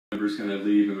members kind of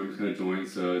leave and members kind of join,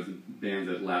 so it's bands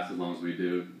that last as long as we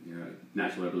do, you know,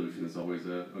 natural evolution is always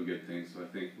a good thing. So I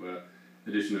think the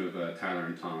addition of Tyler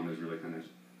and Tom has really kind of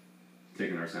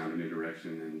taken our sound in a new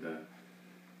direction, and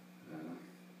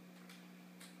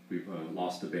we've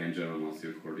lost the banjo and lost the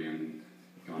accordion and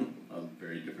gone a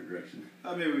very different direction.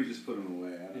 Maybe we just put them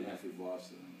away. I don't know if we've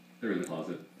lost them. They're in the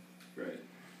closet. Right.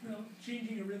 Well,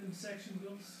 changing a rhythm section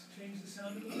will change the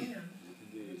sound of the band.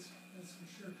 Indeed. That's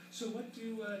for sure. So what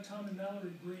do Tom and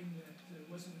Mallory bring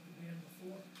that wasn't with the band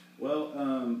before? Well,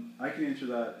 I can answer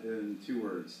that in 2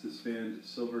 words. This band,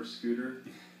 Silver Scooter,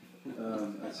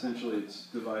 essentially it's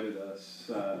divided us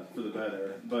for the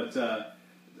better. But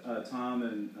Tom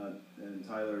and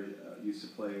Tyler used to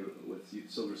play with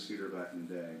Silver Scooter back in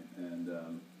the day, and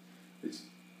it's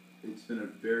been a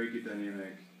very good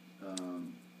dynamic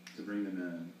to bring them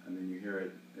in. I mean, you hear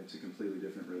it; it's a completely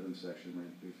different rhythm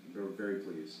section. We're very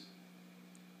pleased.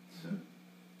 So.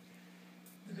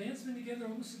 The band's been together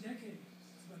almost a decade.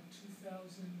 It's about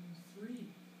 2003.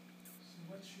 So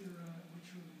what's your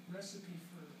recipe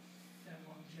for that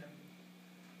longevity?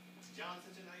 John's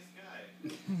such a nice guy.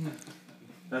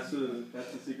 That's the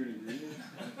secret ingredient.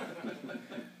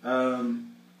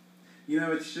 You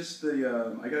know, it's just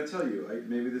the. I got to tell you,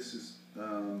 maybe this is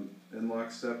in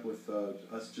lockstep with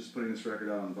us just putting this record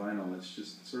out on vinyl. It's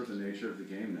just sort of the nature of the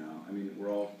game now. I mean, we're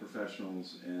all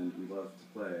professionals and we love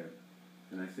to play.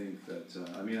 And I think that,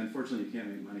 I mean, unfortunately you can't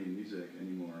make money in music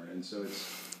anymore. And so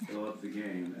it's the love of the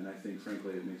game. And I think,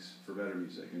 frankly, it makes for better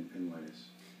music in ways.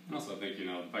 And also I think, you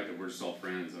know, the fact that we're just all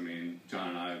friends. I mean, John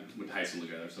and I went to high school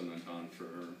together, so I've known John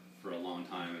for a long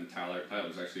time. And Tyler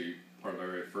was actually part of our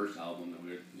very first album that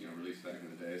we released back in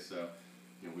the day. So,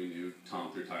 you know, we knew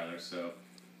Tom through Tyler. So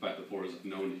the fact that the four of us have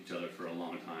known each other for a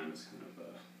long time is kind of,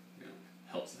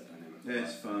 helps that dynamic. Yeah,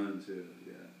 it's fun too,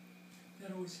 yeah.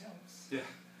 That always helps. Yeah.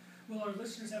 Well, our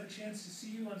listeners have a chance to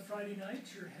see you on Friday night.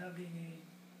 You're having a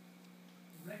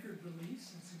record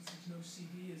release, and since there's no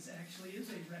CD, it actually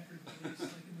is a record release,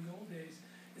 like in the old days.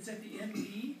 It's at the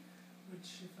MD,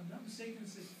 which, if I'm not mistaken,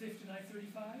 is at 5th and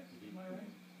I-35. Am I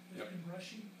right? Yep. In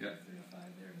Brushy, yep. 35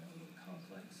 there in that little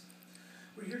complex.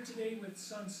 We're here today with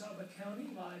SanSaba County,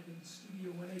 live in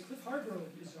Studio 1A. Cliff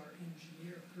Hargrove is our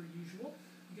engineer, per usual.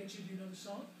 We'll get you to do another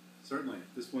song? Certainly.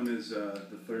 This one is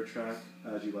the 3rd track,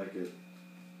 As You Like It.